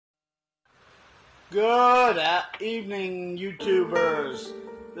Good evening, YouTubers.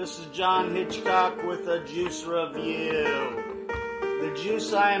 This is John Hitchcock with a juice review. The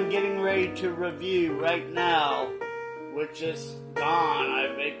juice I am getting ready to review right now, which is gone,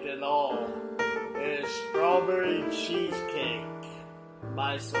 I baked it all, is Strawberry Cheesecake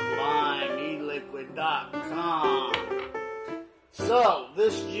by SublimeEliquid.com. So,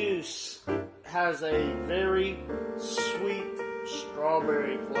 this juice has a very sweet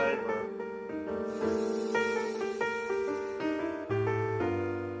strawberry flavor.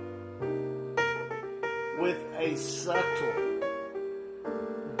 With a subtle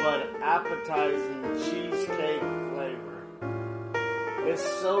but appetizing cheesecake flavor. It's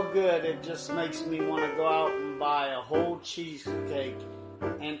so good, it just makes me want to go out and buy a whole cheesecake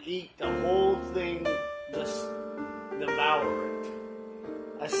and eat the whole thing, just devour it.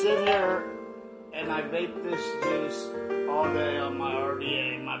 I sit here and I vape this juice all day on my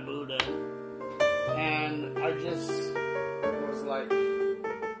RDA, my Buddha, and I just was like,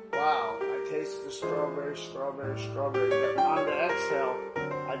 wow, I taste the strawberry, but on the exhale,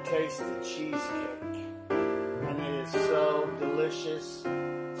 I taste the cheesecake, and it is so delicious,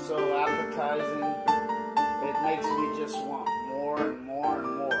 so appetizing, it makes me just want more and more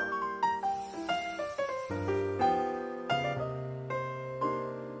and more.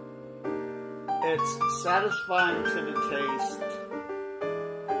 It's satisfying to the taste,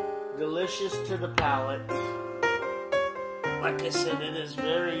 delicious to the palate. Like I said, it is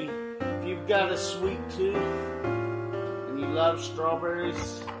very, if you've got a sweet tooth and you love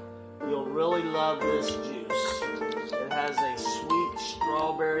strawberries, you'll really love this juice. It has a sweet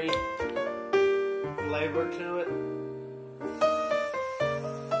strawberry flavor to it.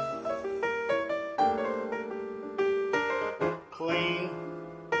 Clean,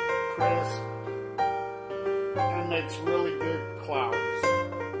 crisp, and makes really good clouds.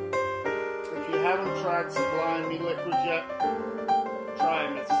 If you haven't tried Sublime E-Liquid yet, try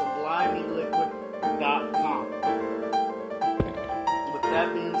them at SublimeEliquid.com. With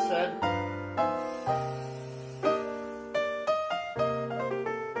that being said,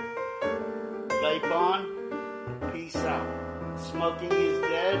 vape on, peace out. Smoking is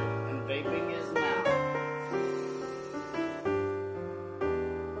dead and vaping is now.